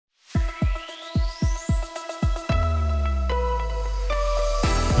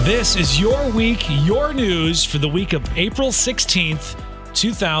This is your week, your news for the week of April 16th,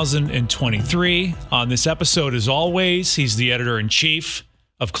 2023. On this episode, as always, he's the editor-in-chief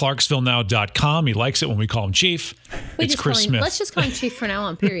of ClarksvilleNow.com. He likes it when we call him Chief. It's Chris Smith. Let's just call him Chief from now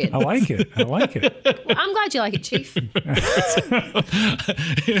on, period. I like it. Well, I'm glad you like it, Chief.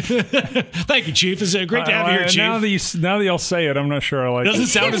 Thank you, Chief. It's great to have you here, Chief. Now that y'all say it, I'm not sure I like it. Doesn't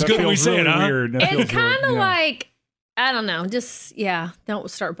sound as good when we say it, huh? Weird. It's kind of like, I don't know, just, don't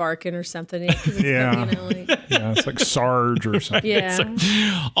start barking or something. It's like Sarge or something.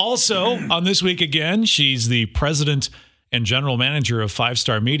 Yeah. Also, on This Week Again, she's the president and general manager of 5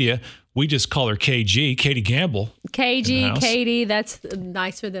 Star Media. We just call her KG, Katie Gamble. KG, Katie, that's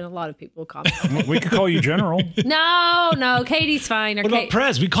nicer than a lot of people call me. We could call you General. No, Katie's fine. Or What about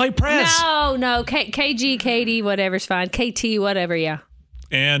Prez? We call you Prez. No, KG, Katie, whatever's fine. KT, whatever, yeah.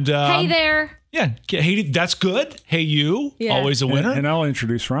 And hey there. Yeah, hey, that's good. Hey, you, always a winner. And I'll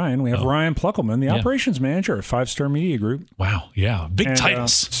introduce Ryan. We have Ryan Pluckelman, the operations manager at 5 Star Media Group. Wow, yeah, big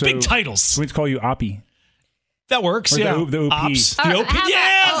titles. Big titles. We call you Oppie. That works, The OP. Ops. The OP,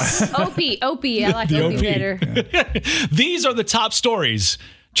 yes! OP. I like The OP better. Yeah. These are the top stories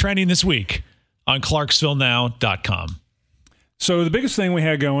trending this week on ClarksvilleNow.com. So the biggest thing we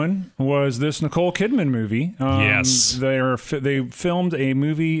had going was this Nicole Kidman movie. Yes. They filmed a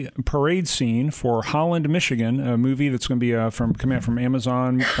movie parade scene for Holland, Michigan, a movie that's going to be coming out from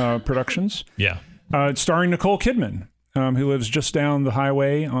Amazon Productions. Yeah. Starring Nicole Kidman. Who lives just down the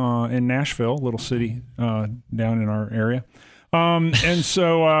highway in Nashville, little city down in our area. And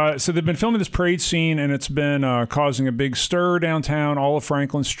so they've been filming this parade scene, and it's been causing a big stir downtown. All of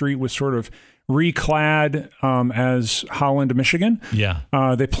Franklin Street was sort of reclad as Holland, Michigan. Yeah.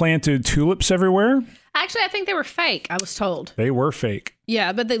 They planted tulips everywhere. Actually, I think they were fake, I was told. They were fake.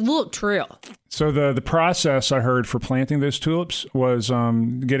 Yeah, but they looked real. So the process I heard for planting those tulips was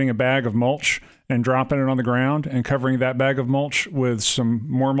getting a bag of mulch and dropping it on the ground and covering that bag of mulch with some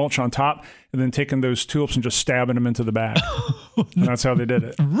more mulch on top, and then taking those tulips and just stabbing them into the bag. And that's how they did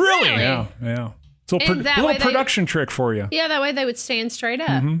it. Really? Yeah. It's a little production trick for you. Yeah, that way they would stand straight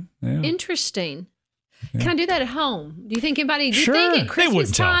up. Mm-hmm. Yeah. Interesting. Can I do that at home? Do you think Sure. at Christmas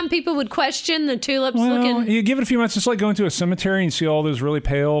time people would question the tulips looking? You give it a few months. It's like going to a cemetery and see all those really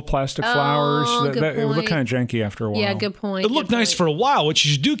pale plastic flowers. It would look kind of janky after a while. Yeah, good point. It looked nice for a while. What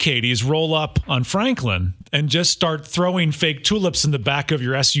you should do, Katie, is roll up on Franklin and just start throwing fake tulips in the back of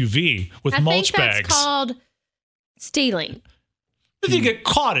your SUV with mulch bags. I think that's called stealing. If you get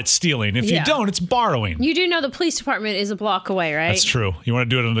caught, it's stealing. If you don't, it's borrowing. You do know the police department is a block away, right? That's true. You want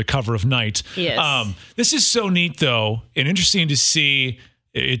to do it under the cover of night. Yes. This is so neat, though, and interesting to see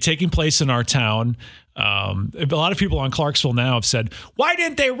it taking place in our town. A lot of people on Clarksville Now have said, why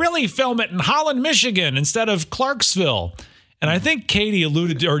didn't they really film it in Holland, Michigan instead of Clarksville? And I think Katie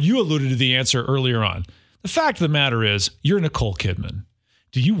alluded to the answer earlier on. The fact of the matter is, you're Nicole Kidman.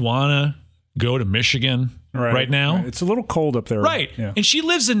 Do you want to go to Michigan right now? Right. It's a little cold up there. Right. Yeah. And she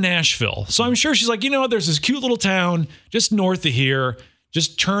lives in Nashville. So I'm sure she's like, there's this cute little town just north of here.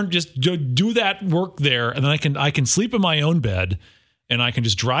 Just do that work there. And then I can sleep in my own bed and I can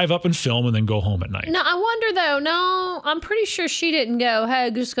just drive up and film and then go home at night. No, I wonder though. No, I'm pretty sure she didn't go,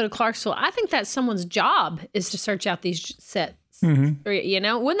 hey, just go to Clarksville. I think that's someone's job is to search out these sets. Mm-hmm.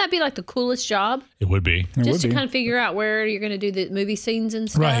 Or, wouldn't that be like the coolest job? It would be. Just to kind of figure out where you're going to do the movie scenes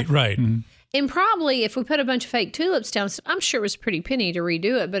and stuff. Right. Mm-hmm. And probably if we put a bunch of fake tulips down, I'm sure it was a pretty penny to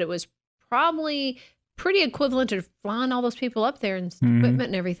redo it, but it was probably pretty equivalent to flying all those people up there and equipment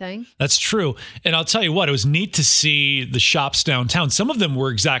and everything. That's true. And I'll tell you what, it was neat to see the shops downtown. Some of them were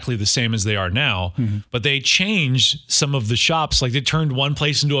exactly the same as they are now, but they changed some of the shops. Like they turned one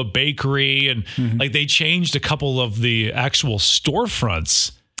place into a bakery and like they changed a couple of the actual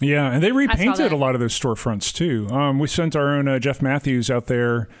storefronts. Yeah, and they repainted a lot of those storefronts too. We sent our own Jeff Matthews out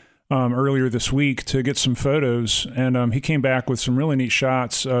there earlier this week to get some photos, and he came back with some really neat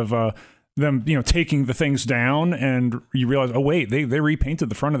shots of them, taking the things down, and you realize, oh wait, they repainted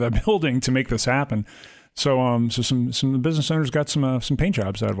the front of that building to make this happen. So some business owners got some paint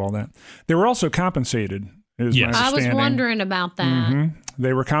jobs out of all that. They were also compensated. Yes. I was wondering about that. Mm-hmm.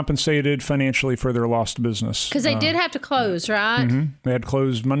 They were compensated financially for their lost business because they did have to close, right? Mm-hmm. They had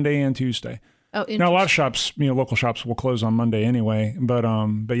closed Monday and Tuesday. Oh, now a lot of shops, local shops will close on Monday anyway. But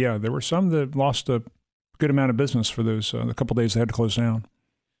yeah, there were some that lost a good amount of business for those the couple days they had to close down.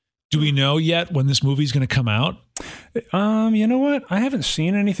 Do we know yet when this movie's going to come out? You know what? I haven't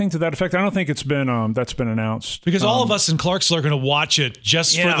seen anything to that effect. I don't think it's been that's been announced. Because all of us in Clarksville are going to watch it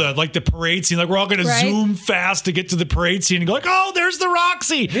just for the parade scene. Like we're all going to zoom fast to get to the parade scene and go like, oh, there's the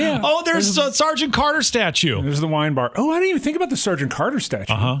Roxy. Yeah. Oh, there's the Sergeant Carter statue. There's the wine bar. Oh, I didn't even think about the Sergeant Carter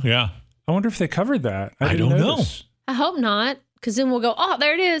statue. Yeah. I wonder if they covered that. I don't know. I hope not, because then we'll go, oh,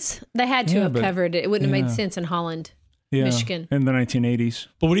 there it is. They had to have covered it. It wouldn't have made sense in Holland. Michigan in the 1980s.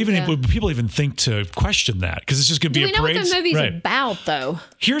 But would people even think to question that? Because it's just going to be a parade. Do we know what the movie's about, though?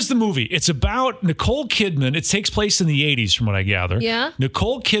 Here's the movie. It's about Nicole Kidman. It takes place in the 80s, from what I gather. Yeah.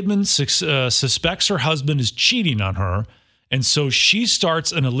 Nicole Kidman suspects her husband is cheating on her, and so she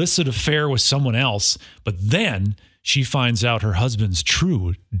starts an illicit affair with someone else, but then she finds out her husband's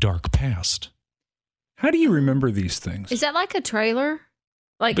true dark past. How do you remember these things? Is that like a trailer?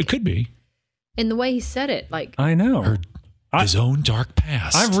 Like it could be. In the way he said it, like I know his own dark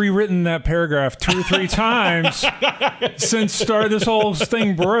past. I've rewritten that paragraph 2 or 3 times since this whole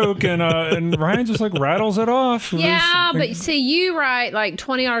thing broke, and Ryan just like rattles it off. Yeah, but see, you write like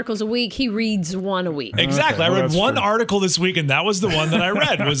 20 articles a week. He reads 1 a week. Exactly. Okay, I read one article this week, and that was the one that I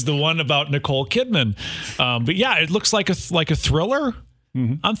read. Was the one about Nicole Kidman. But yeah, it looks like a thriller.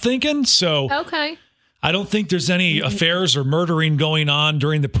 Mm-hmm. I'm thinking so. Okay. I don't think there's any affairs or murdering going on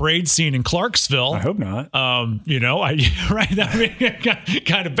during the parade scene in Clarksville. I hope not. Right? I mean,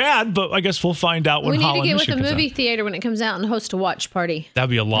 kind of bad, but I guess we'll find out when Holland, Michigan. We need to get with the movie theater when it comes out and host a watch party. That'd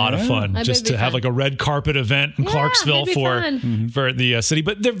be a lot of fun, just to have like a red carpet event in Clarksville for the city.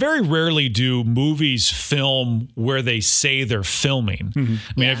 But they very rarely do movies film where they say they're filming. Mm-hmm.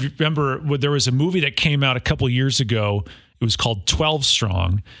 I mean, if you remember, there was a movie that came out a couple years ago. It was called 12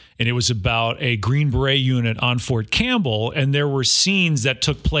 Strong, and it was about a Green Beret unit on Fort Campbell, and there were scenes that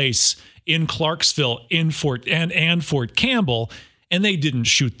took place in Clarksville, in Fort Campbell, and they didn't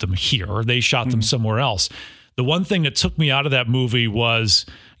shoot them here. They shot them somewhere else. The one thing that took me out of that movie was,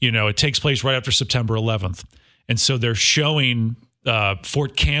 it takes place right after September 11th, and so they're showing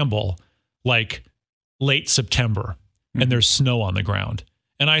Fort Campbell like late September, and there's snow on the ground.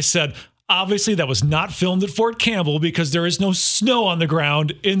 And I said, obviously, that was not filmed at Fort Campbell because there is no snow on the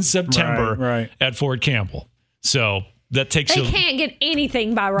ground in September at Fort Campbell. So that takes They can't get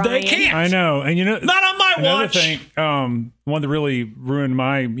anything by Ryan. They can't. I know. And not on my watch. Thing, one that really ruined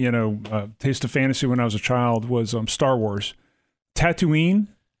my, taste of fantasy when I was a child was Star Wars. Tatooine,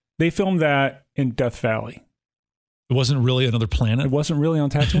 they filmed that in Death Valley. It wasn't really another planet? It wasn't really on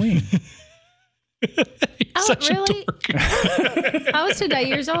Tatooine. Such really? I was today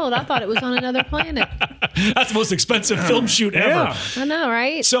years old. I thought it was on another planet. That's the most expensive film shoot ever. I know,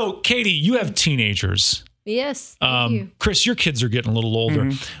 right? So, Katie, you have teenagers. Yes. Thank you. Chris, your kids are getting a little older.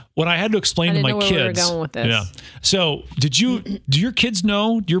 Mm-hmm. When I had to explain to my kids, we were going with this. Yeah. So, do your kids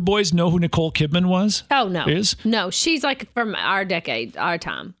know? Do your boys know who Nicole Kidman was? Oh no, No, she's like from our decade, our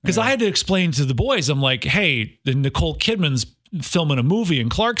time. Because I had to explain to the boys, I'm like, hey, the Nicole Kidman's filming a movie in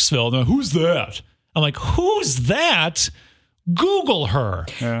Clarksville. Now, who's that? I'm like, who's that? Google her.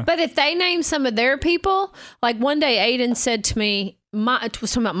 Yeah. But if they name some of their people, like one day Aiden said to me, it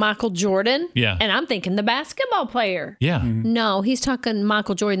was talking about Michael Jordan. Yeah. And I'm thinking the basketball player. Yeah. Mm-hmm. No, he's talking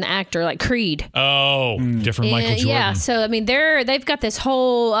Michael Jordan, the actor, like Creed. Oh, different Michael Jordan. Yeah. So, I mean, they've got this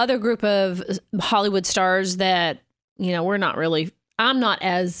whole other group of Hollywood stars that, I'm not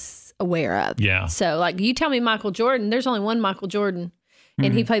as aware of. Yeah. So, like, you tell me Michael Jordan, there's only one Michael Jordan.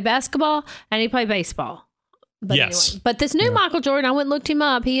 And he played basketball and he played baseball. But yes. Anyway. But this new Michael Jordan, I went and looked him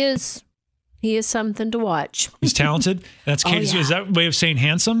up. He is something to watch. He's talented. That's Katie's. Is that a way of saying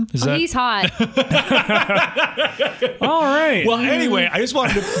handsome? He's hot. All right. Well, anyway, I just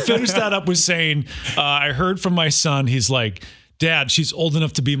wanted to finish that up with saying, I heard from my son, he's like, Dad, she's old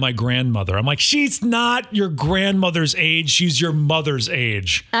enough to be my grandmother. I'm like, she's not your grandmother's age. She's your mother's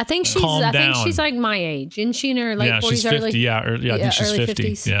age. I think she's like my age. Isn't she in her late 40s? She's 50. I think she's 50.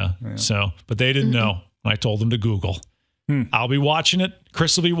 50s. Yeah. So, but they didn't know. I told them to Google. I'll be watching it.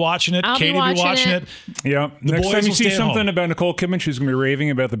 Chris will be watching it. Katie will be watching it. Yeah. Next time you see something about Nicole Kidman, she's going to be raving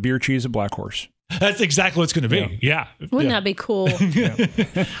about the beer cheese at Black Horse. That's exactly what it's going to be. Yeah. Wouldn't that be cool?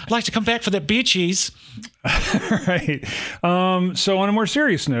 I'd like to come back for that beer cheese. Right. So on a more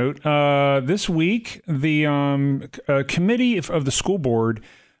serious note, this week, the committee of the school board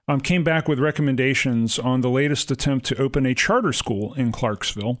came back with recommendations on the latest attempt to open a charter school in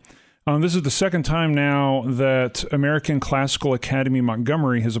Clarksville. This is the second time now that American Classical Academy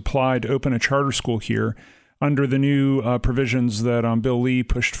Montgomery has applied to open a charter school here under the new provisions that Bill Lee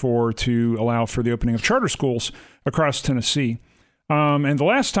pushed for to allow for the opening of charter schools across Tennessee. And the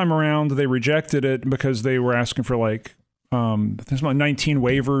last time around, they rejected it because they were asking for there's about 19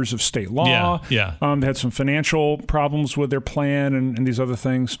 waivers of state law. Yeah. They had some financial problems with their plan and these other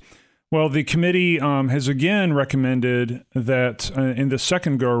things. Well, the committee has again recommended that in the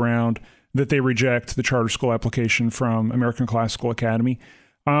second go-around that they reject the charter school application from American Classical Academy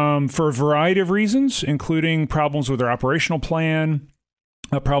for a variety of reasons, including problems with their operational plan,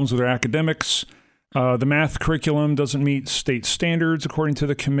 problems with their academics. The math curriculum doesn't meet state standards, according to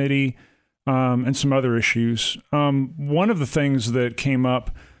the committee, and some other issues. One of the things that came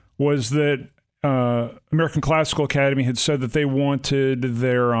up was that American Classical Academy had said that they wanted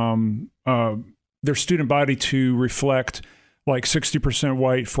their student body to reflect like 60%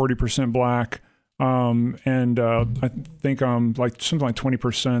 white, 40% black, and I think like something like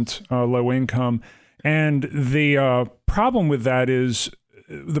 20% low income. And the problem with that is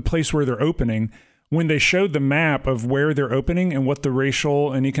the place where they're opening. When they showed the map of where they're opening and what the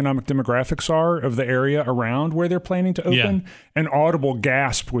racial and economic demographics are of the area around where they're planning to open, an audible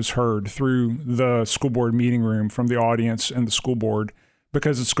gasp was heard through the school board meeting room from the audience and the school board,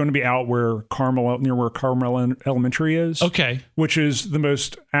 because it's going to be out near where Carmel Elementary is. Okay. Which is the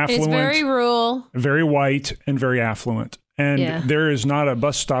most affluent. It's very rural. Very white and very affluent. And there is not a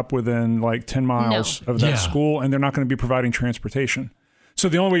bus stop within like 10 miles of that school, and they're not going to be providing transportation. So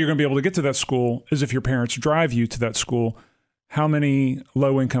the only way you're going to be able to get to that school is if your parents drive you to that school. How many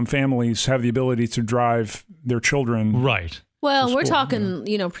low-income families have the ability to drive their children? Right. Well, we're talking,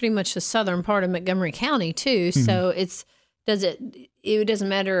 pretty much the southern part of Montgomery County too. Mm-hmm. So it doesn't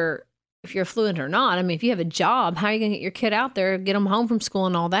matter if you're affluent or not. I mean, if you have a job, how are you going to get your kid out there, get them home from school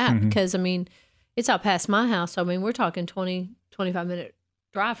and all that? Mm-hmm. Because, I mean, it's out past my house. So, I mean, we're talking 20, 25-minute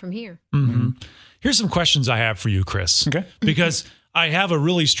drive from here. Mm-hmm. Here's some questions I have for you, Chris. Okay. Because I have a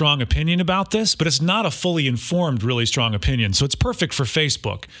really strong opinion about this, but it's not a fully informed, really strong opinion. So it's perfect for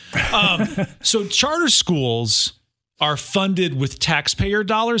Facebook. So charter schools are funded with taxpayer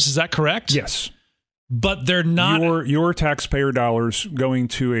dollars. Is that correct? Yes. But they're not your taxpayer dollars going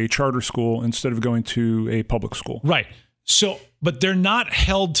to a charter school instead of going to a public school. Right. So, but they're not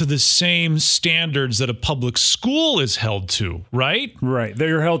held to the same standards that a public school is held to, right? Right.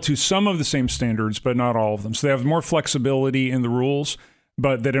 They're held to some of the same standards, but not all of them. So they have more flexibility in the rules,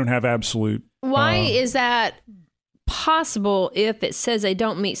 but they don't have absolute. Why is that possible if it says they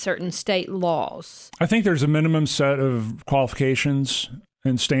don't meet certain state laws? I think there's a minimum set of qualifications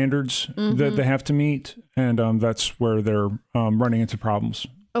and standards that they have to meet, and that's where they're running into problems.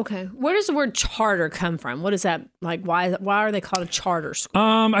 Okay. Where does the word charter come from? What is that like? Why are they called a charter school?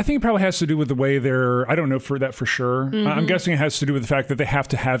 I think it probably has to do with the way I don't know for sure. I'm guessing it has to do with the fact that they have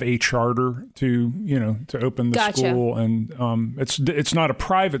to have a charter to open the school, and it's not a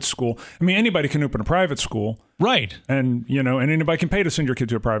private school. I mean, anybody can open a private school. Right. And anybody can pay to send your kid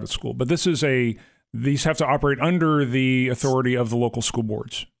to a private school, but these have to operate under the authority of the local school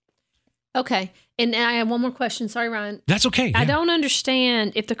boards. Okay. And I have one more question. Sorry, Ryan. That's okay. Yeah. I don't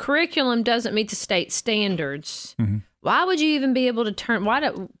understand if the curriculum doesn't meet the state standards. Why would you even be able to turn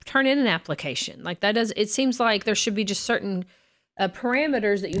in an application like that? It seems like there should be just certain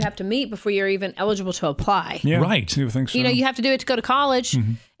parameters that you have to meet before you're even eligible to apply. Yeah, right. I think so. You have to do it to go to college,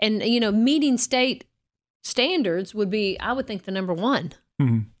 and meeting state standards would be, I would think, the number one.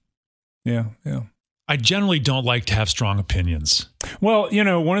 Yeah. I generally don't like to have strong opinions. Well,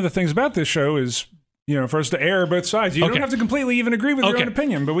 one of the things about this show is, for us to air both sides. You don't have to completely even agree with your own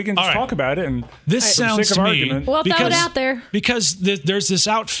opinion, but we can just talk about it. And this sounds to me, well, throw it out there, because there's this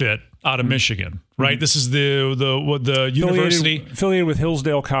outfit out of Michigan, right? This is the university affiliated with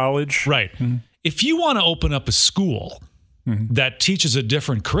Hillsdale College, right? If you want to open up a school that teaches a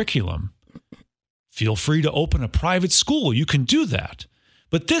different curriculum, feel free to open a private school. You can do that.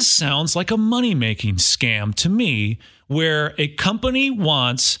 But this sounds like a money-making scam to me, where a company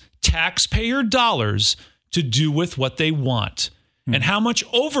wants taxpayer dollars to do with what they want. And how much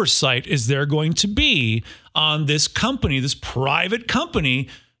oversight is there going to be on this company, this private company,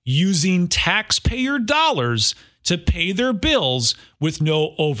 using taxpayer dollars to pay their bills with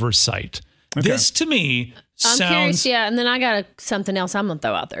no oversight? Okay. This, to me, sounds... I'm curious, and then I got something else I'm going to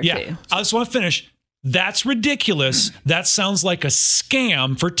throw out there, too. I just want to finish. That's ridiculous. That sounds like a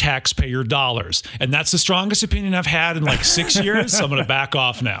scam for taxpayer dollars. And that's the strongest opinion I've had in like 6 years. So I'm going to back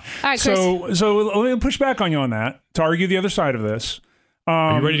off now. All right, Chris. So let me push back on you on that to argue the other side of this.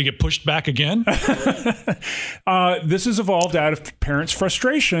 Are you ready to get pushed back again? This has evolved out of parents'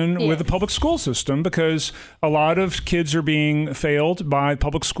 frustration with the public school system, because a lot of kids are being failed by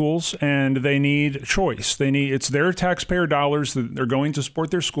public schools, and they need choice. It's their taxpayer dollars that they're going to support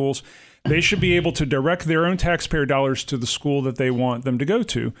their schools. They should be able to direct their own taxpayer dollars to the school that they want them to go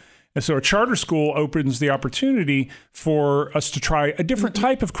to. And so a charter school opens the opportunity for us to try a different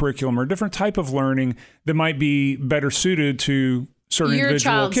type of curriculum or a different type of learning that might be better suited to certain your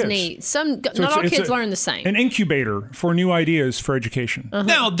individual child's kids. needs. Not all kids learn the same. An incubator for new ideas for education.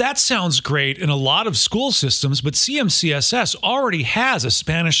 Now, that sounds great in a lot of school systems, but CMCSS already has a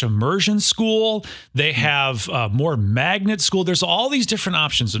Spanish immersion school. They have more magnet school. There's all these different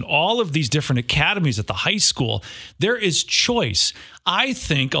options and all of these different academies at the high school. There is choice. I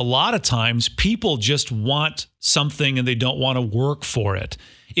think a lot of times people just want something and they don't want to work for it.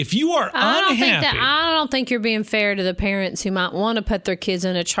 If you are unhappy, I don't think you're being fair to the parents who might want to put their kids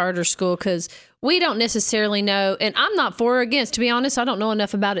in a charter school, because we don't necessarily know, and I'm not for or against, to be honest. I don't know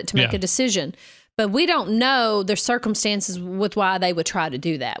enough about it to make a decision, but we don't know their circumstances with why they would try to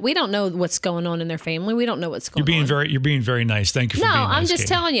do that. We don't know what's going on in their family. We don't know what's going on. You're being very nice. Thank you for being nice. No, I'm just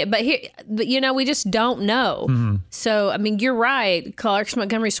telling you. But we just don't know. So, I mean, you're right. Clarksville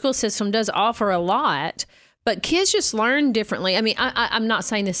Montgomery school system does offer a lot. But kids just learn differently. I mean, I'm not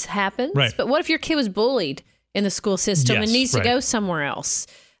saying this happens, but what if your kid was bullied in the school system and needs to go somewhere else?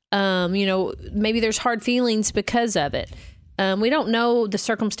 Maybe there's hard feelings because of it. We don't know the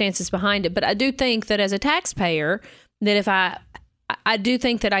circumstances behind it, but I do think that as a taxpayer, that if I do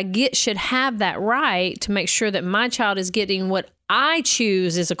think that should have that right to make sure that my child is getting what I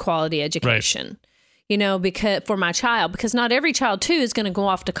choose as a quality education. Because for my child, because not every child too is going to go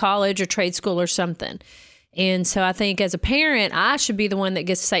off to college or trade school or something. And so I think as a parent, I should be the one that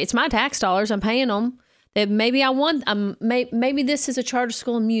gets to say, it's my tax dollars, I'm paying them. That maybe maybe this is a charter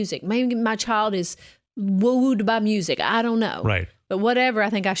school of music. Maybe my child is wooed by music. I don't know. Right. But whatever, I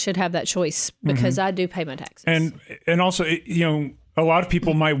think I should have that choice because I do pay my taxes. And also, a lot of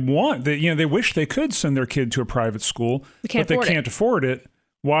people might want that, they wish they could send their kid to a private school, but they can't afford it.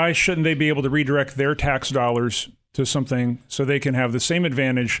 Why shouldn't they be able to redirect their tax dollars to something so they can have the same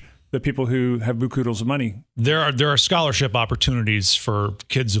advantage the people who have bukudos of money? There are scholarship opportunities for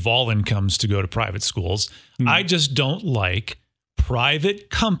kids of all incomes to go to private schools. I just don't like private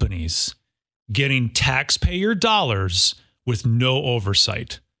companies getting taxpayer dollars with no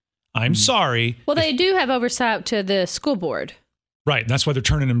oversight. I'm sorry. Well, they do have oversight to the school board. Right. And that's why they're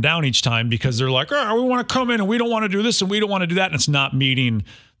turning them down each time, because they're like, we want to come in and we don't want to do this and we don't want to do that. And it's not meeting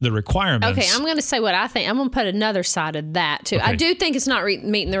the requirements. Okay, I'm going to say what I think. I'm going to put another side of that too. Okay. I do think it's not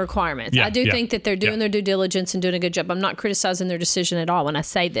meeting the requirements. I do think that they're doing their due diligence and doing a good job. I'm not criticizing their decision at all when I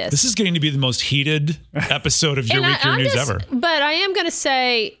say this. This is getting to be the most heated episode of Your Week, Your News ever. But I am going to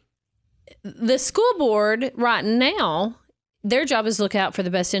say the school board right now, their job is to look out for the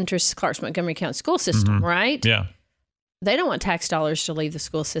best interests of Clarksville Montgomery County school system, right? Yeah. They don't want tax dollars to leave the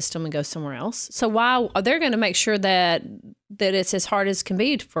school system and go somewhere else. So why are they going to make sure that it's as hard as can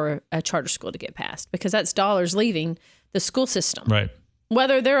be for a charter school to get passed? Because that's dollars leaving the school system, right?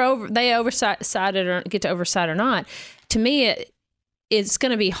 Whether they oversight it or get to oversight or not. To me, it's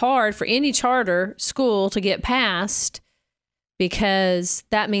going to be hard for any charter school to get passed, because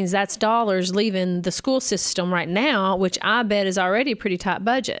that means that's dollars leaving the school system right now, which I bet is already a pretty tight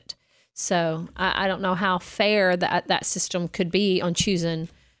budget. So I don't know how fair that system could be on choosing.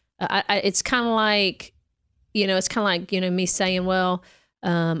 It's kind of like, me saying, well,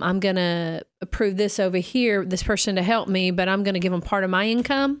 I'm going to approve this over here, this person to help me, but I'm going to give them part of my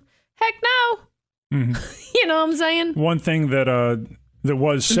income. Heck no. You know what I'm saying? One thing that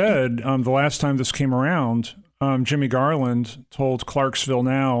was said the last time this came around, Jimmy Garland told Clarksville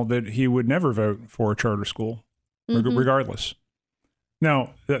Now that he would never vote for a charter school, regardless.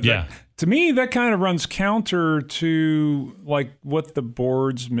 Now, to me, that kind of runs counter to like what the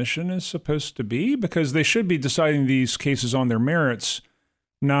board's mission is supposed to be, because they should be deciding these cases on their merits,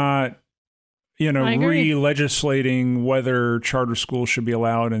 not, re-legislating whether charter schools should be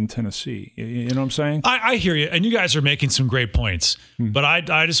allowed in Tennessee. You know what I'm saying? I hear you. And you guys are making some great points. But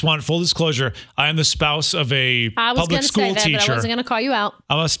I just want full disclosure. I am the spouse of a public school teacher. But I wasn't going to call you out.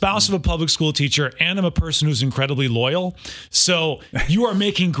 I'm a spouse of a public school teacher, and I'm a person who's incredibly loyal. So you are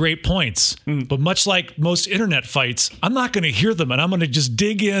making great points. But much like most internet fights, I'm not going to hear them, and I'm going to just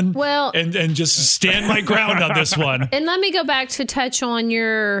dig in and just stand my ground on this one. And let me go back to touch on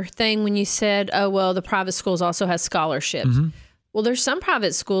your thing when you said, oh, well, the private schools also have scholarships. Well, there's some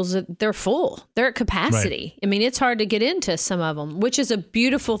private schools that they're full. They're at capacity. Right. I mean, it's hard to get into some of them, which is a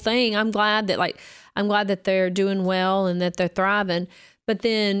beautiful thing. I'm glad that they're doing well and that they're thriving. But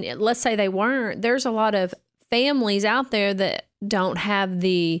then let's say they weren't. There's a lot of families out there that don't have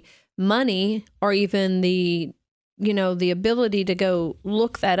the money or even the ability to go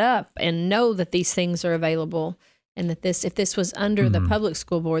look that up and know that these things are available. And that if this was under the public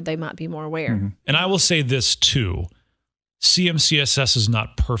school board, they might be more aware. And I will say this too. CMCSS is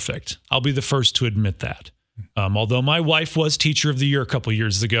not perfect. I'll be the first to admit that. Although my wife was Teacher of the Year a couple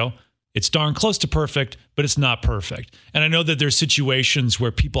years ago, it's darn close to perfect, but it's not perfect. And I know that there's situations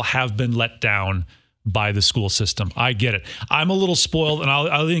where people have been let down by the school system. I get it. I'm a little spoiled, and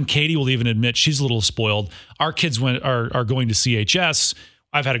I think Katie will even admit she's a little spoiled. Our kids are going to CHS.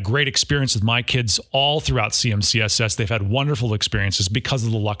 I've had a great experience with my kids all throughout CMCSS. They've had wonderful experiences because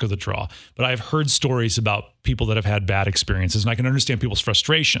of the luck of the draw. But I've heard stories about people that have had bad experiences, and I can understand people's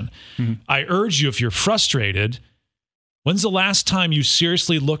frustration. Mm-hmm. I urge you, if you're frustrated, when's the last time you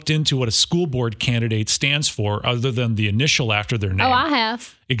seriously looked into what a school board candidate stands for other than the initial after their name? Oh, I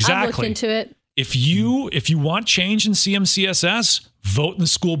have. Exactly. I've looked into it. If you want change in CMCSS, vote in the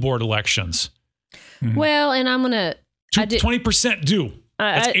school board elections. Mm-hmm. Well, and I'm going to... 20% do.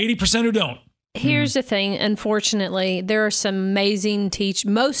 That's 80% who don't. Here's the thing. Unfortunately, there are some amazing teachers.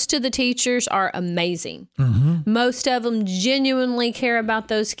 Most of the teachers are amazing. Mm-hmm. Most of them genuinely care about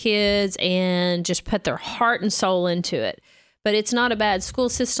those kids and just put their heart and soul into it. But it's not a bad school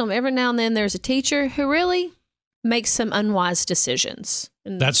system. Every now and then there's a teacher who really makes some unwise decisions.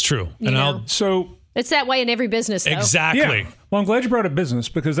 And, that's true. And it's that way in every business, though. Exactly. Yeah. Well, I'm glad you brought up business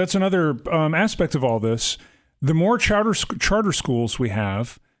because that's another aspect of all this. The more charter schools we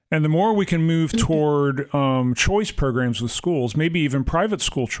have, and the more we can move toward choice programs with schools, maybe even private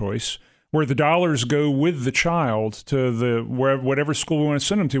school choice, where the dollars go with the child to whatever school we want to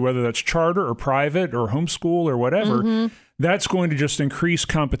send them to, whether that's charter or private or homeschool or whatever, that's going to just increase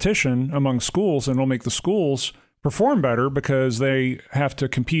competition among schools, and it'll make the schools perform better because they have to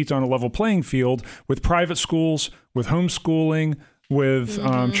compete on a level playing field with private schools, with homeschooling, with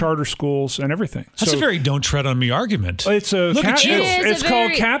charter schools and everything. That's a very don't tread on me argument. It's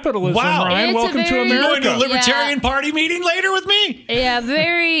called capitalism, wow. Ryan. Welcome to America. You're going to a Libertarian Party meeting later with me?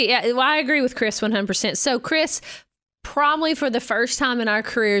 Well, I agree with Chris 100%. So, Chris, probably for the first time in our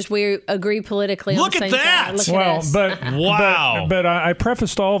careers, we agree politically on the same side. Look at wow. But I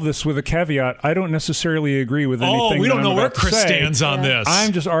prefaced all of this with a caveat. I don't necessarily agree with anything. We don't know where Chris stands on this.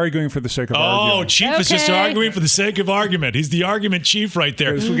 I'm just arguing for the sake of arguing. Oh, Chief is just arguing for the sake of argument. He's the argument chief right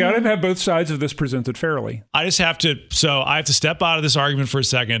there. We got to have both sides of this presented fairly. I have to step out of this argument for a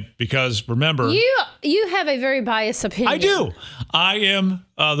second because remember, you have a very biased opinion. I do. I am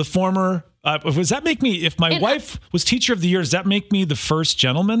the former. Does that make me, if my wife was Teacher of the Year, does that make me the first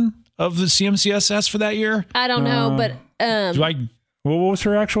gentleman of the CMCSS for that year? I don't know, but... what was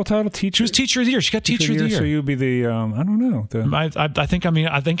her actual title? Teacher? She was Teacher of the Year. She got Teacher of the Year. So you'd be the, I don't know. I think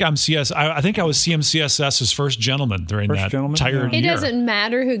I'm CS. I think I was CMCSS's first gentleman during that entire year. It doesn't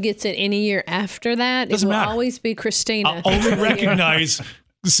matter who gets it any year after that. It will always be Christina. I'll only recognize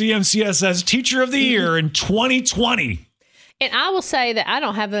the CMCSS Teacher of the Year in 2020. And I will say that I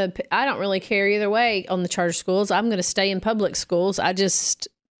don't really care either way on the charter schools. I'm going to stay in public schools. There's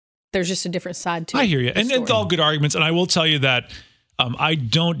just a different side to it. I hear you. And it's all good arguments. And I will tell you that I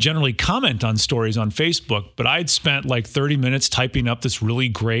don't generally comment on stories on Facebook, but I'd spent like 30 minutes typing up this really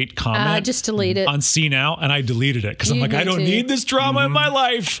great comment. Just delete it. On See Now, and I deleted it because I'm like, I don't need this drama in my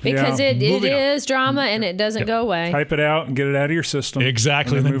life. Because it is drama and it doesn't go away. Type it out and get it out of your system.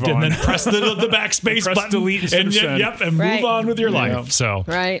 Exactly. And then press the backspace button. Delete and move on with your life. So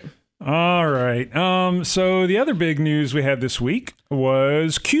right. All right. So the other big news we had this week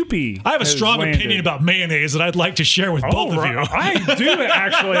was Kewpie. I have a strong opinion about mayonnaise that I'd like to share with both of you. I do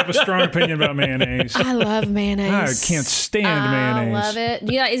actually have a strong opinion about mayonnaise. I love mayonnaise. I can't stand mayonnaise. I love it.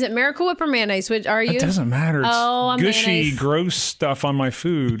 Yeah, is it Miracle Whip or mayonnaise? Which are you? It doesn't matter. It's I'm gushy, mayonnaise. gross stuff on my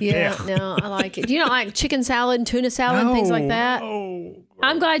food. Yeah, no, I like it. Do you not like chicken salad and tuna salad and things like that? No.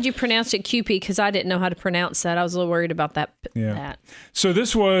 I'm glad you pronounced it Kewpie because I didn't know how to pronounce that. I was a little worried about that. So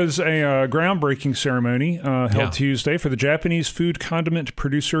this was a groundbreaking ceremony held Tuesday for the Japanese food condiment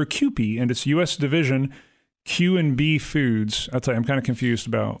producer Kewpie and its U.S. division Q&B Foods. I'll tell you, I'm kind of confused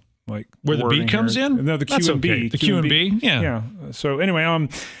about like where the B comes in. No, the Q&B. The Q&B. Yeah. So anyway,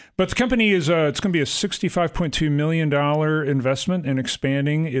 but the company is it's going to be a $65.2 million investment in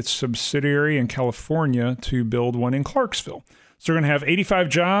expanding its subsidiary in California to build one in Clarksville. So they're going to have 85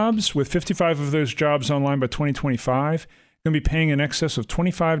 jobs, with 55 of those jobs online by 2025. Going to be paying in excess of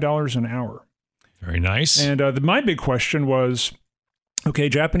 $25 an hour. Very nice. And my big question was, okay,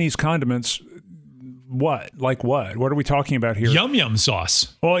 Japanese condiments, what? Like what? What are we talking about here? Yum yum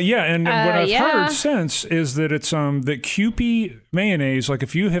sauce. Well, yeah, and what I've heard since is that it's that Kewpie mayonnaise, like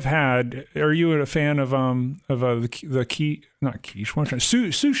if you have had, are you a fan of sushi?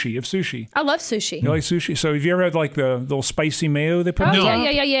 I love sushi. You like sushi? So have you ever had like the little spicy mayo they put on No. top?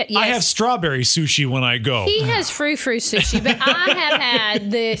 Yeah. Yes. I have strawberry sushi when I go. He has frou sushi, but I have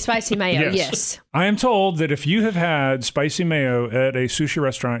had the spicy mayo. Yes. I am told that if you have had spicy mayo at a sushi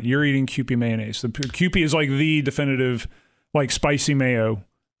restaurant, you're eating Kewpie mayonnaise. The Kewpie is like the definitive, like spicy mayo.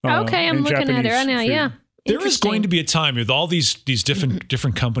 Okay, I'm looking at it right now. Food. Yeah. There is going to be a time with all these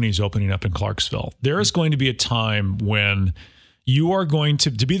different companies opening up in Clarksville. There is going to be a time when you are going to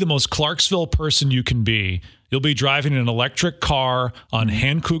be the most Clarksville person you can be. You'll be driving an electric car on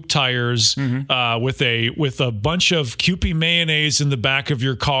hand-cooked tires with a bunch of Kewpie mayonnaise in the back of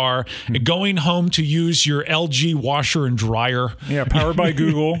your car, and going home to use your LG washer and dryer. Yeah, powered by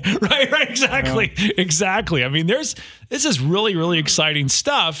Google. Right, exactly. I mean, this is really, really exciting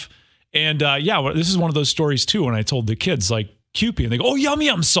stuff. And this is one of those stories too. When I told the kids like Kewpie, and they go, "Oh,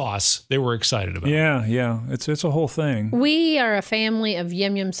 yum sauce!" They were excited about it. Yeah, it's a whole thing. We are a family of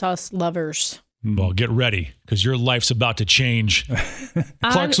yum sauce lovers. Well, get ready because your life's about to change.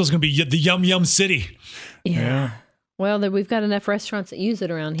 Clarksville's going to be the yum city. Yeah. Well, we've got enough restaurants that use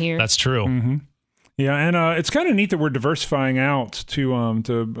it around here. That's true. Mm-hmm. Yeah, and it's kind of neat that we're diversifying out to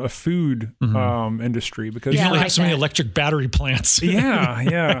a food industry because you only have so many electric battery plants.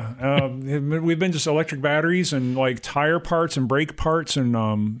 Yeah. We've been just electric batteries and like tire parts and brake parts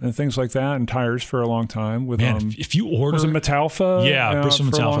and things like that, and tires for a long time. With if you order, was it Metalfa? Bristol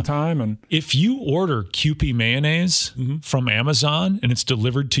for Metalfa. a long time. And if you order Kewpie mayonnaise from Amazon and it's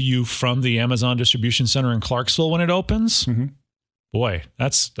delivered to you from the Amazon distribution center in Clarksville when it opens. Boy,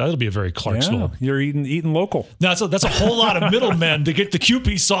 that'll be a very Clarksville. Yeah, you're eating local. That's a whole lot of middlemen to get the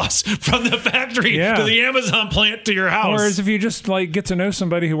Kewpie sauce from the factory to the Amazon plant to your house. Whereas if you just like get to know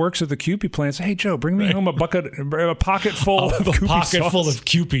somebody who works at the Kewpie plant, say, "Hey Joe, bring me home a pocket full of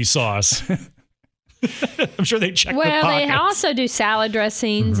Kewpie sauce." I'm sure they check the pockets. Well, they also do salad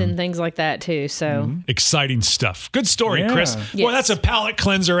dressings and things like that too. So exciting stuff. Good story, Chris. Yes. Boy, that's a palate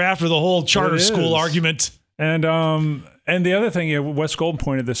cleanser after the whole charter school argument. And the other thing, Wes Golden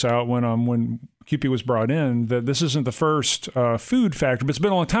pointed this out when Kewpie was brought in, that this isn't the first food factory, but it's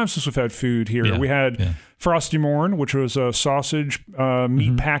been a long time since we've had food here. Yeah, we had Frosty Morn, which was a sausage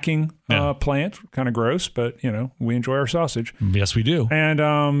meat packing plant. Kind of gross, but we enjoy our sausage. Yes, we do. And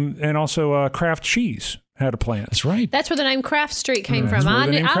also Kraft Cheese had a plant. That's right. That's where the name Kraft Street came from. I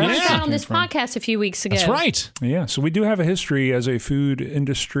learned that on this podcast a few weeks ago. That's right. Yeah, so we do have a history as a food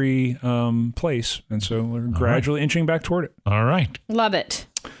industry place, and so we're gradually inching back toward it. All right. Love it.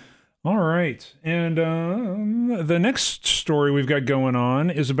 All right. And the next story we've got going on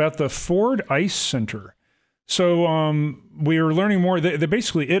is about the Ford Ice Center. So we are learning more. They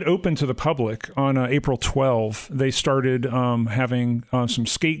basically, it opened to the public on April 12. They started having some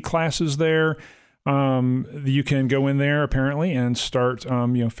skate classes there. You can go in there apparently and start,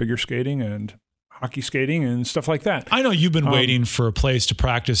 figure skating and hockey skating and stuff like that. I know you've been waiting for a place to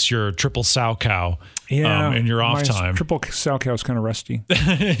practice your triple sow cow in your off time. Triple sow cow is kind of rusty.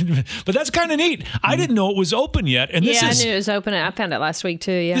 But that's kind of neat. I didn't know it was open yet. And I knew it was open. I found it last week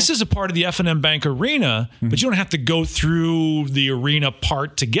too. Yeah. This is a part of the F&M Bank Arena, but you don't have to go through the arena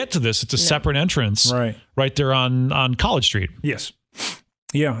part to get to this. It's a separate entrance right there on College Street. Yes.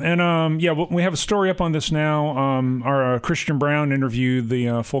 Yeah, and we have a story up on this now. Our Christian Brown interviewed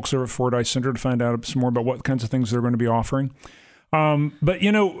the folks over at Ford Ice Center to find out some more about what kinds of things they're going to be offering. But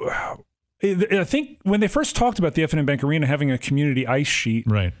I think when they first talked about the F&M Bank Arena having a community ice sheet,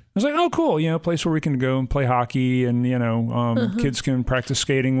 right? I was like, oh, cool, a place where we can go and play hockey, and kids can practice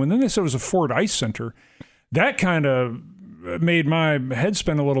skating. When then they said it was a Ford Ice Center, that kind of made my head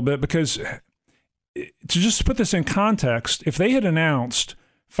spin a little bit, because to just put this in context, if they had announced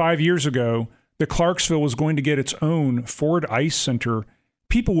 5 years ago that Clarksville was going to get its own Ford Ice Center,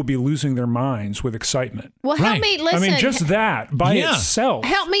 people would be losing their minds with excitement. Well, help me listen. I mean, just that by itself.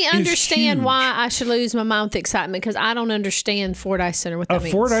 Help me understand why I should lose my mind with excitement, because I don't understand Ford Ice Center. What that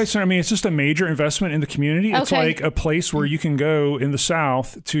means? Ford Ice Center, it's just a major investment in the community. It's like a place where you can go in the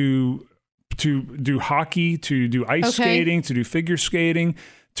South to do hockey, to do ice skating, to do figure skating,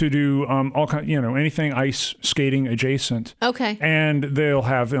 to do all kind, anything ice skating adjacent. Okay. And they'll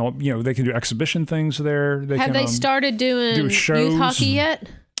have, they can do exhibition things there. Have they started doing youth hockey yet?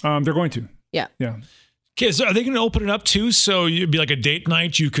 They're going to. Yeah. Yeah. Okay, so are they going to open it up too? So it'd be like a date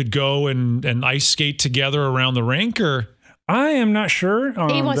night. You could go and ice skate together around the rink, or? I am not sure.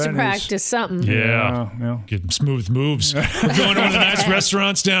 He wants to practice something. Yeah. Get smooth moves. We're going to one of the nice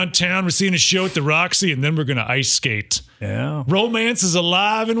restaurants downtown. We're seeing a show at the Roxy, and then we're going to ice skate. Yeah. Romance is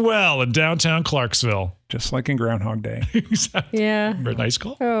alive and well in downtown Clarksville. just like in Groundhog Day. Exactly. Yeah. Very nice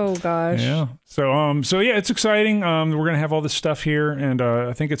call. Oh gosh. Yeah. So yeah, it's exciting. We're gonna have all this stuff here, and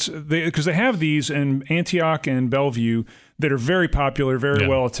I think it's because they have these in Antioch and Bellevue that are very popular, very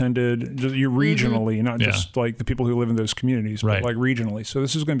well attended, just regionally, not just like the people who live in those communities, but like regionally. So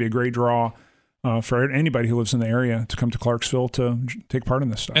this is going to be a great draw for anybody who lives in the area to come to Clarksville to take part in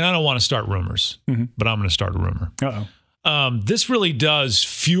this stuff. And I don't want to start rumors, but I'm going to start a rumor. This really does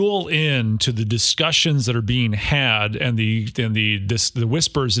fuel into the discussions that are being had and the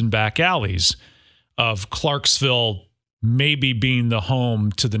whispers in back alleys of Clarksville maybe being the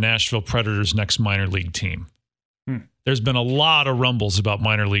home to the Nashville Predators' next minor league team. There's been a lot of rumbles about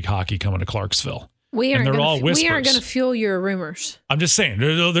minor league hockey coming to Clarksville. We aren't going to fuel your rumors. I'm just saying,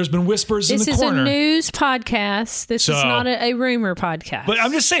 there's been whispers in the corner. This is a news podcast. This is not a rumor podcast. But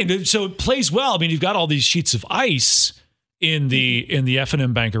I'm just saying, so it plays well. I mean, you've got all these sheets of ice in the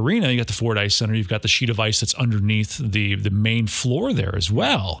F&M Bank Arena. You got the Ford Ice Center. You've got the sheet of ice that's underneath the main floor there as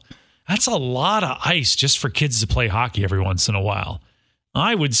well. That's a lot of ice just for kids to play hockey every once in a while.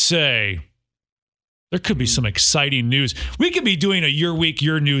 I would say there could be some exciting news. We could be doing a Your Week,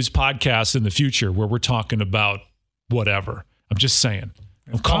 Your News podcast in the future where we're talking about whatever. I'm just saying.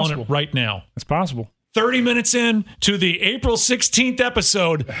 I'm calling it right now. It's possible. 30 minutes in to the April 16th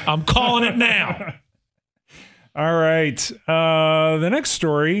episode. I'm calling it now. All right. The next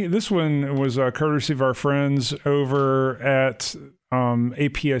story, this one was courtesy of our friends over at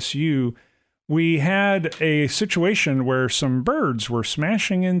APSU. We had a situation where some birds were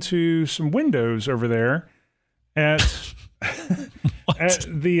smashing into some windows over there at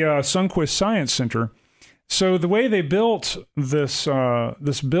the Sunquist Science Center. So the way they built this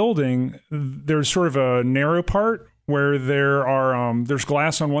building, there's sort of a narrow part where there's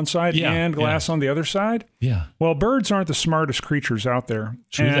glass on one side and glass on the other side. Yeah. Well, birds aren't the smartest creatures out there.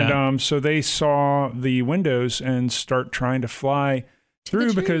 True that. So they saw the windows and start trying to fly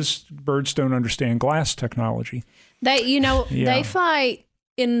through because birds don't understand glass technology. They fly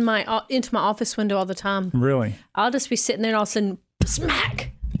into my office window all the time. Really? I'll just be sitting there and all of a sudden,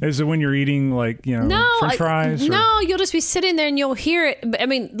 smack. Is it when you're eating French fries? No, you'll just be sitting there and you'll hear it. I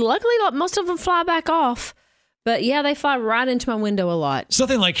mean, luckily most of them fly back off. But yeah, they fly right into my window a lot. It's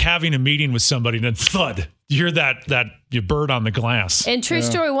nothing like having a meeting with somebody and then thud. You hear that your bird on the glass. And true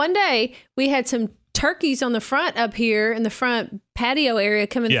story, one day we had some turkeys on the front up here in the front patio area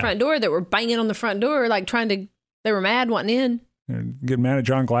come in the front door that were banging on the front door, like they were mad wanting in. Getting mad at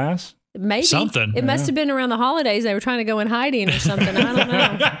John Glass? Maybe. Something. It must have been around the holidays. They were trying to go in hiding or something. I don't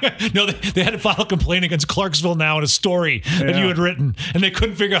know. No, they had to file a complaint against Clarksville Now in a story that you had written, and they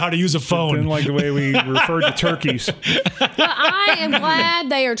couldn't figure out how to use a phone. Didn't like the way we referred to turkeys. Well, I am glad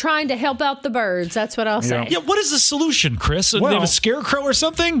they are trying to help out the birds. That's what I'll say. Yeah, what is the solution, Chris? Do they have a scarecrow or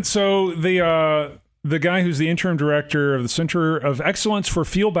something? So the guy who's the interim director of the Center of Excellence for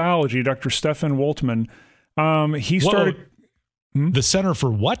Field Biology, Dr. Stefan Woltman, he started... The Center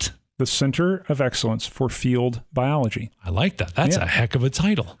for what? The Center of Excellence for Field Biology. I like that. That's a heck of a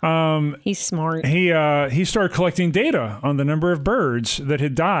title. He's smart. He started collecting data on the number of birds that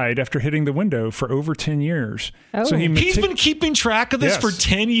had died after hitting the window for over 10 years. Oh. So he's been keeping track of this for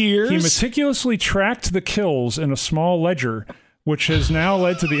 10 years? He meticulously tracked the kills in a small ledger, which has now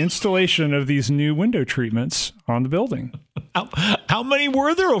led to the installation of these new window treatments on the building. How many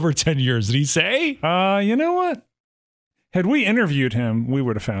were there over 10 years, did he say? You know what? Had we interviewed him, we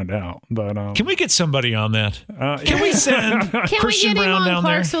would have found out. But can we get somebody on that? Can we send Christian Brown down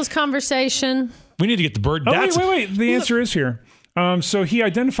there? Clarksville's conversation? We need to get the bird. Wait. The answer is here. So he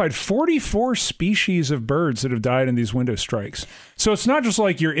identified 44 species of birds that have died in these window strikes. So it's not just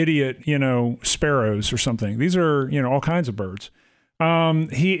like your idiot, sparrows or something. These are, all kinds of birds.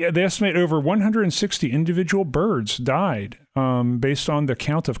 They estimate over 160 individual birds died based on the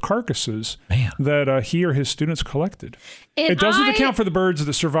count of carcasses that he or his students collected. And it doesn't account for the birds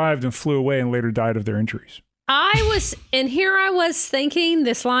that survived and flew away and later died of their injuries. Here I was thinking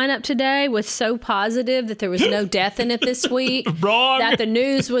this lineup today was so positive that there was no death in it this week. Wrong. That the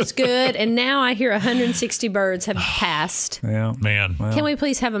news was good. And now I hear 160 birds have passed. Yeah. Man. Well, can we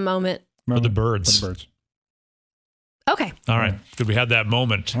please have a moment? For the birds. For the birds. Okay. All right. Good. We had that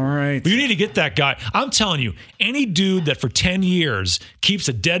moment. All right. You need to get that guy. I'm telling you, any dude that for 10 years keeps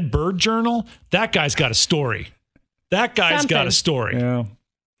a dead bird journal, that guy's got a story. Got a story. Yeah.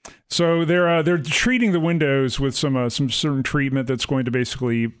 So they're treating the windows with some certain treatment that's going to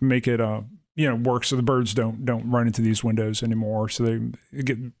basically make it work so the birds don't run into these windows anymore, so they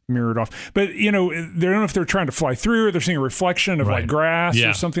get mirrored off. But they don't know if they're trying to fly through or they're seeing a reflection of like grass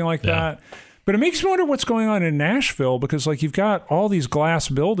or something like that. But it makes me wonder what's going on in Nashville because you've got all these glass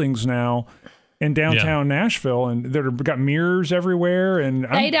buildings now in downtown Nashville, and they've got mirrors everywhere. And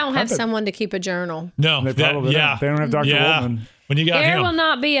they don't have someone to keep a journal. No, they probably don't. They don't have Dr. Goldman. When you got there him. will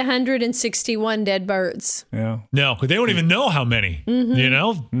not be 161 dead birds. Yeah. No, they don't even know how many. You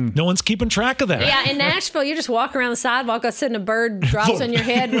know, no one's keeping track of that. Yeah, in Nashville, you just walk around the sidewalk, all of a sudden a bird drops on your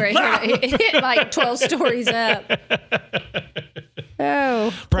head where it hit like 12 stories up.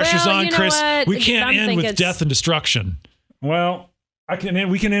 Oh, Pressure's on, Chris. What? We can't end with death and destruction. Well,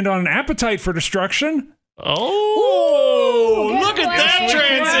 we can end on an appetite for destruction. Oh, look at that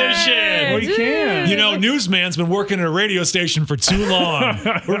transition. We can. You know, newsman's been working at a radio station for too long.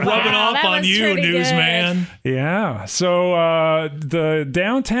 We're rubbing off on you, newsman. Yeah. So the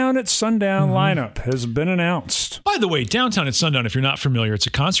Downtown at Sundown lineup has been announced. By the way, Downtown at Sundown, if you're not familiar, it's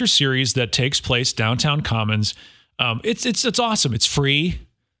a concert series that takes place downtown Commons. It's awesome. It's free.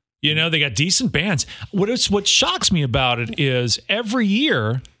 You know, they got decent bands. What shocks me about it is every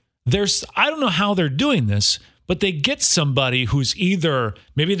year I don't know how they're doing this, but they get somebody who's either,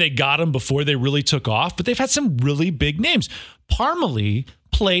 maybe they got them before they really took off, but they've had some really big names. Parmalee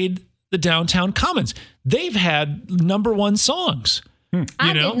played the Downtown Commons. They've had #1 songs.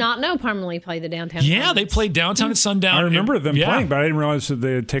 I did not know Parmalee played the Downtown Yeah, Commons. they played Downtown at Sundown. I remember them playing, but I didn't realize that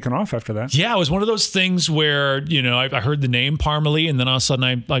they had taken off after that. Yeah, it was one of those things where, you know, I heard the name Parmalee, and then all of a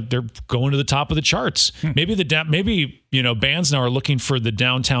sudden they're going to the top of the charts. Maybe you know, bands now are looking for the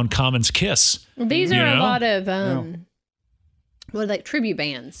Downtown Commons kiss. These are a lot of tribute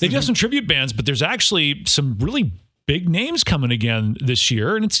bands. They do have some tribute bands, but there's actually some really big names coming again this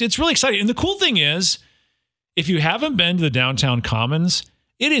year, and it's really exciting. And the cool thing is, if you haven't been to the Downtown Commons,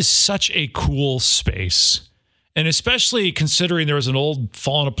 it is such a cool space. And especially considering there was an old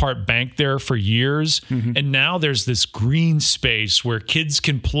fallen apart bank there for years. And now there's this green space where kids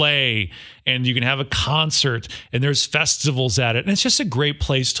can play and you can have a concert and there's festivals at it. And it's just a great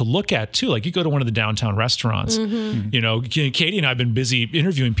place to look at too. Like you go to one of the downtown restaurants, you know, Katie and I have been busy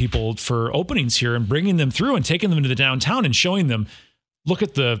interviewing people for openings here and bringing them through and taking them into the downtown and showing them, look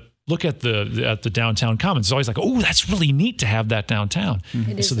at the Downtown Commons. It's always like, oh, that's really neat to have that downtown.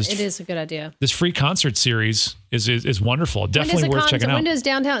 It is a good idea. This free concert series is wonderful. Definitely worth checking out. When does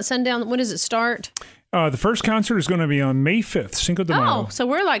Downtown at Sundown, when does it start? The first concert is going to be on May 5th, Cinco de Mayo. Oh, so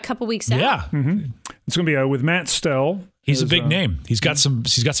we're like a couple weeks out. Yeah. It's going to be with Matt Stell. He's a big name. He's got some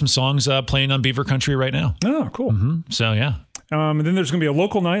songs playing on Beaver Country right now. Oh, cool. So, yeah. And then there's going to be a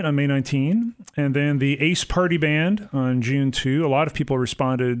local night on May 19, and then the Ace Party Band on June 2. A lot of people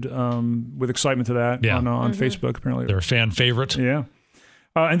responded with excitement to that on Facebook, apparently. They're a fan favorite. Yeah.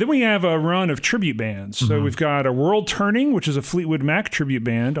 And then we have a run of tribute bands. So we've got a World Turning, which is a Fleetwood Mac tribute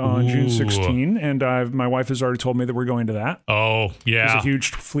band on June 16. And my wife has already told me that we're going to that. Oh, yeah. She's a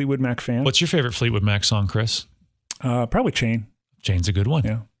huge Fleetwood Mac fan. What's your favorite Fleetwood Mac song, Chris? Probably Chain. Chain's a good one.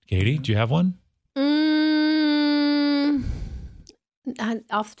 Yeah. Katie, do you have one?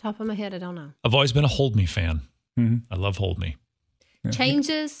 Off the top of my head, I don't know. I've always been a Hold Me fan. I love Hold Me. Yeah.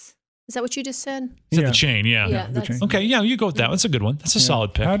 Changes? Is that what you just said? Is it The Chain? Yeah. The Chain. Okay, yeah, you go with that. That's a good one. That's a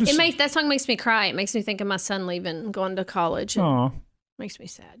solid pick. That song makes me cry. It makes me think of my son leaving, going to college. Aw. Makes me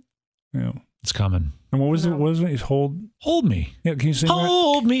sad. Yeah. It's coming. And what was it? What was it? It's Hold Me. Yeah, can you sing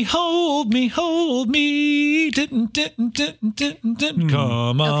Hold me, hold me, hold me. Come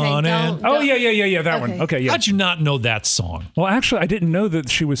on in. Oh, yeah. That one. Okay, yeah. How'd you not know that song? Well, actually, I didn't know that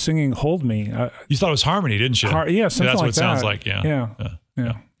she was singing Hold Me. You thought it was harmony, didn't you? Yeah, something that's like what it sounds like, Yeah.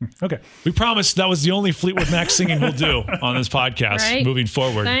 Okay. We promised that was the only Fleetwood Mac singing we'll do on this podcast moving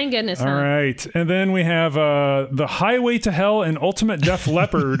forward. Thank goodness. All right. And then we have the Highway to Hell and Ultimate Def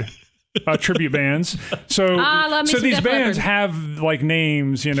Leppard tribute bands. So these Def bands Leppard. have like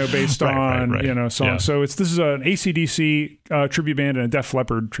names, based on songs. Yeah. So this is an AC/DC tribute band and a Def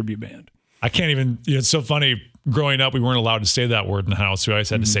Leppard tribute band. I can't even. It's so funny. Growing up, we weren't allowed to say that word in the house. We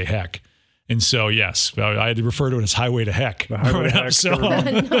always had to say heck. And so, yes, I had to refer to it as Highway to Heck. The Highway to Heck. So,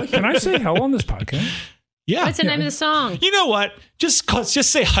 can I say hell on this podcast? Yeah. What's the name of the song? You know what? Just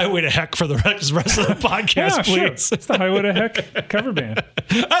say Highway to Heck for the rest of the podcast, please. Sure. It's the Highway to Heck cover band.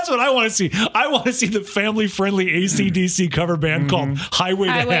 That's what I want to see. I want to see the family-friendly AC/DC cover band called Highway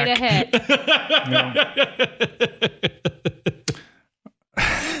to Heck.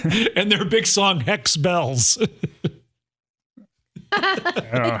 And their big song, Hex Bells.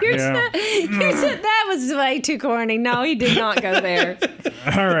 That was way too corny. No, he did not go there.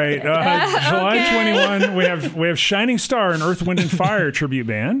 All right. July 21, we have Shining Star and Earth, Wind, and Fire tribute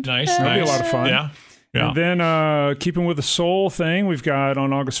band. Nice. That'll be a lot of fun. Yeah. And then keeping with the soul thing, we've got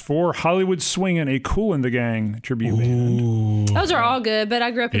on August 4, Hollywood Swingin', a Kool and the Gang tribute band. Those are all good, but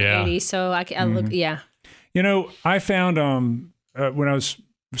I grew up in the 80s, so I look, I found when I was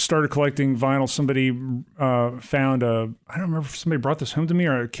started collecting vinyl. Somebody found I don't remember if somebody brought this home to me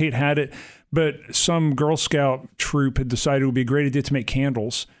or Kate had it, but some Girl Scout troop had decided it would be a great idea to make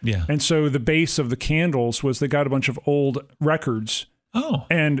candles. Yeah. And so the base of the candles was they got a bunch of old records. Oh.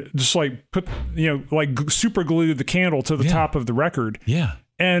 And just like put, super glued the candle to the top of the record. Yeah.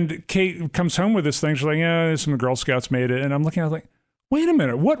 And Kate comes home with this thing. She's like, yeah, some Girl Scouts made it. And I'm looking at it like, wait a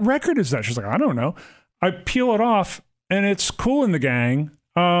minute, what record is that? She's like, I don't know. I peel it off and it's Kool and the Gang.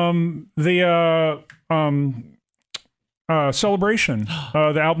 Celebration,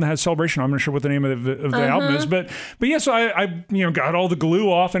 the album that has Celebration. I'm not sure what the name of the album is, but yeah. So I got all the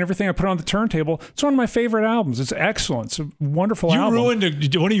glue off and everything. I put it on the turntable. It's one of my favorite albums. It's excellent. It's a wonderful album. You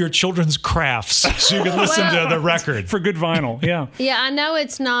ruined one of your children's crafts so you could listen to the record for good vinyl. Yeah. Yeah, I know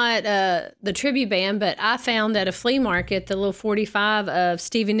it's not the tribute band, but I found at a flea market the little 45 of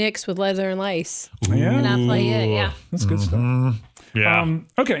Stevie Nicks with Leather and Lace. Yeah, and I play it. Yeah, that's good stuff. Yeah.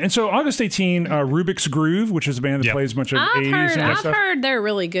 Okay, and so August 18, Rubik's Groove, which is a band that plays a bunch of 80s and stuff. I've heard they're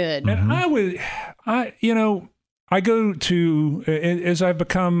really good. And I go to, as I've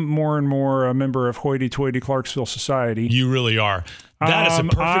become more and more a member of hoity-toity Clarksville society. You really are. That is a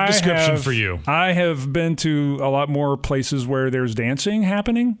perfect description for you. I have been to a lot more places where there's dancing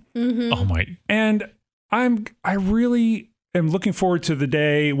happening. Mm-hmm. Oh my! And I really am looking forward to the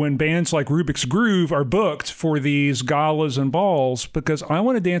day when bands like Rubik's Groove are booked for these galas and balls, because I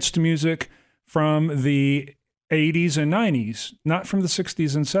want to dance to music from the 80s and 90s, not from the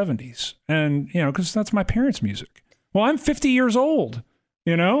 60s and 70s. And, because that's my parents' music. Well, I'm 50 years old,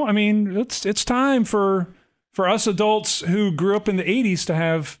 I mean, it's time for us adults who grew up in the 80s to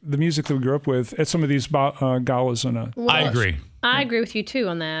have the music that we grew up with at some of these galas. I agree. I agree with you too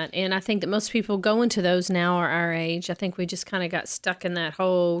on that. And I think that most people going to those now are our age. I think we just kind of got stuck in that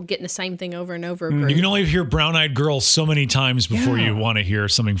whole getting the same thing over and over. You can only hear Brown Eyed Girl so many times before you want to hear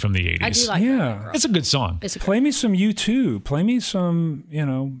something from the 80s. I do like that. It's a good song. Play me some U2. Play me some,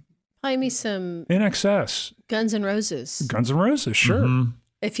 Play me some NXS. Guns N' Roses. Guns N' Roses, sure. Mm-hmm.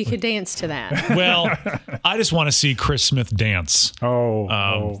 If you could dance to that. Well, I just want to see Chris Smith dance.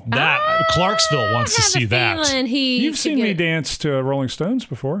 Clarksville wants to see that. You've seen me dance to Rolling Stones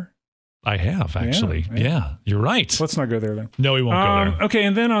before. I have, actually. Yeah, you're right. Let's not go there then. No, we won't go there. Okay,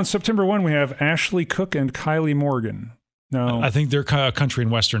 and then on September 1, we have Ashley Cook and Kylie Morgan. No. I think they're a country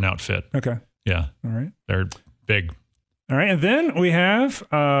and western outfit. Okay. Yeah. All right. They're big. All right, and then we have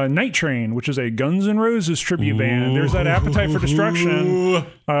Night Train, which is a Guns N' Roses tribute band. There's that Appetite for Destruction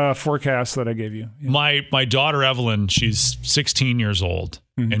forecast that I gave you. Yeah. My daughter, Evelyn, she's 16 years old,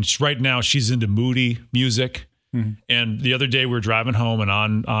 and right now she's into moody music. Mm-hmm. And the other day we were driving home, and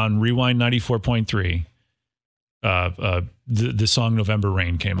on Rewind 94.3, the song November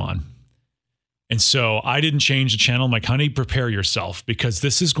Rain came on. And so I didn't change the channel. I'm like, honey, prepare yourself, because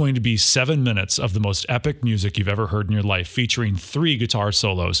this is going to be 7 minutes of the most epic music you've ever heard in your life, featuring 3 guitar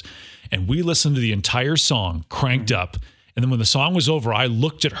solos. And we listened to the entire song cranked up. And then when the song was over, I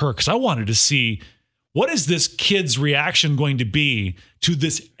looked at her because I wanted to see, what is this kid's reaction going to be to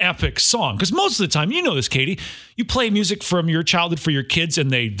this epic song? Because most of the time, you know this, Katie, you play music from your childhood for your kids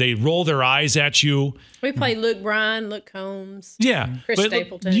and they roll their eyes at you. We play Luke Bryan, Luke Combs, Chris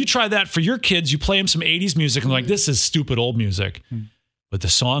Stapleton. You try that for your kids. You play them some 80s music and like, this is stupid old music. But the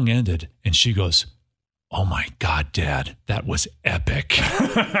song ended and she goes, oh my God, Dad, that was epic.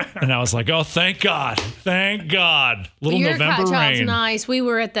 And I was like, oh, thank God. Thank God. Your November child's rain. nice. We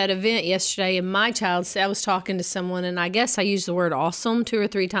were at that event yesterday, and I was talking to someone, and I guess I used the word awesome 2 or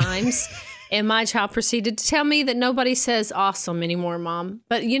 3 times. And my child proceeded to tell me that nobody says awesome anymore, Mom.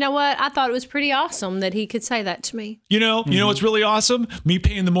 But you know what? I thought it was pretty awesome that he could say that to me. You know what's really awesome? Me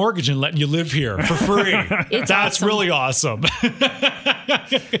paying the mortgage and letting you live here for free. That's awesome. Really awesome.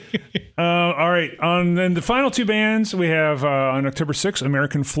 All right. Then the final 2 bands we have on October 6th,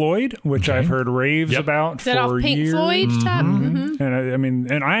 American Floyd, which I've heard raves about for years. Is that off Pink Floyd type?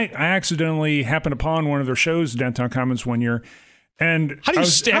 Mm-hmm. And I accidentally happened upon one of their shows, Downtown Commons, one year. And how do you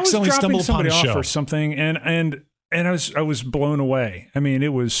accidentally stumble upon a show or something? And I was blown away. I mean,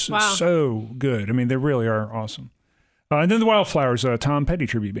 it was so good. I mean, they really are awesome. And then the Wildflowers, Tom Petty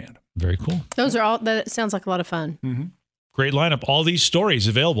tribute band. Very cool. That sounds like a lot of fun. Mm-hmm. Great lineup. All these stories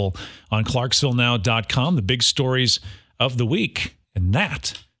available on ClarksvilleNow.com. The big stories of the week. And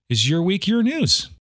that is your week, your news.